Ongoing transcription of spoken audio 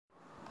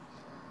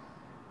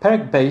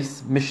Perek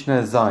Beis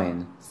Mishnah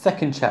Zayin,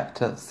 second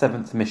chapter,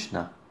 7th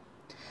Mishnah.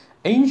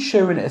 Ein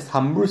shorin es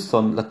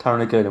hamruson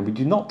latarnagolim. We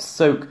do not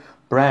soak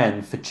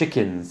bran for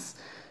chickens.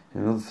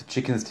 In order for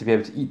chickens to be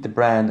able to eat the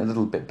bran a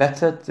little bit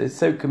better, they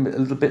soak them a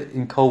little bit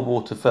in cold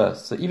water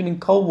first. So even in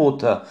cold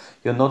water,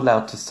 you're not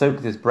allowed to soak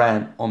this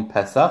bran on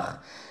Pesach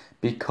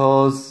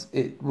because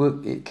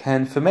it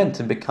can ferment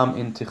and become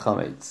into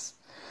chametz.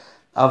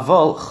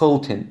 Aval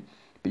choltin,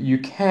 but you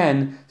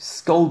can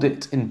scald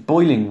it in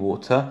boiling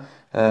water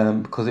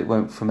because it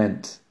won't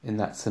ferment in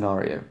that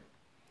scenario.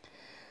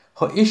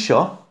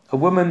 Ha'isha, a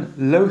woman,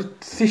 lo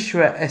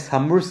tishra es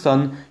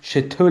hamursan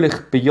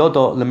shetolich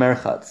biyodo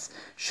lemerchatz,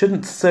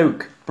 shouldn't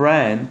soak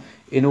bran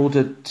in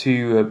order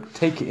to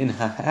take it in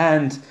her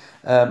hand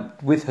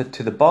with her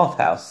to the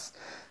bathhouse.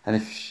 And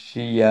if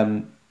she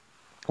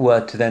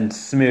were to then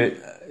smear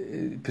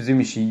it,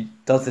 presumably she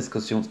does this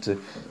because she wants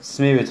to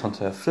smear it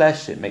onto her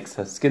flesh, it makes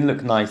her skin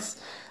look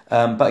nice.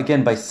 But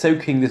again, by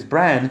soaking this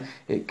bran,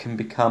 it can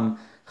become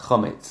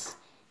chametz.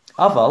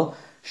 Aval,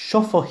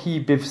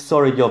 shofohi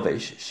bivsora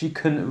yovesh, she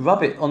can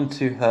rub it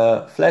onto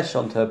her flesh,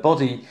 onto her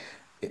body,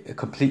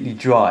 completely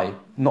dry,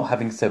 not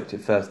having soaked it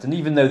first. And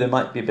even though there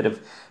might be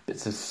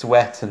bits of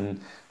sweat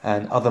and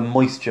other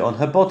moisture on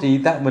her body,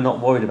 that we're not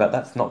worried about.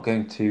 That's not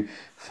going to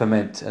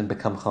ferment and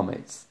become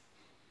chametz.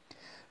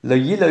 Lo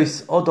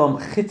yilos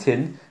odom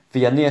chitin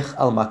v'yaniach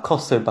al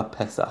makoso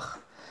ba'pesach.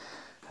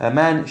 A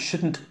man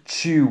shouldn't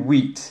chew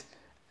wheat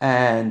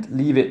and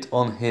leave it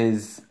on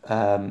his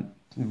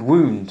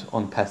wound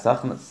on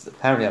Pesach, and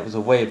apparently that was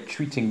a way of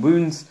treating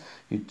wounds.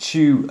 You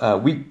chew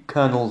wheat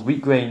kernels,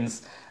 wheat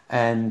grains,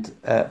 and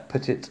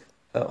put it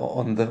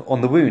on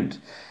the wound.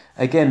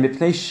 Again,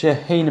 mipnei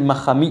shehein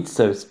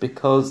machamitzos,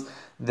 because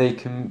they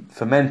can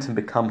ferment and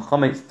become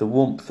chametz. The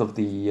warmth of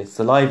the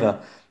saliva,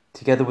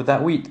 together with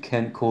that wheat,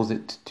 can cause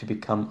it to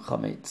become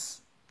chametz.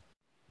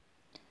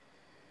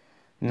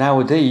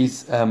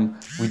 Nowadays,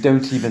 we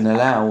don't even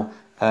allow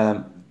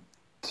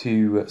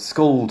to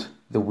scald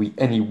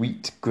any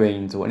wheat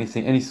grains or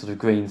any sort of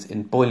grains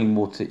in boiling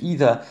water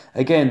either.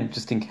 Again,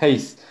 just in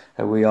case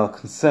we are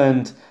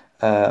concerned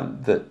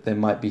that there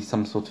might be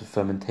some sort of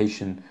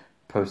fermentation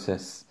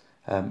process,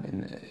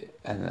 and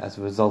as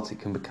a result, it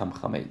can become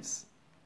chametz.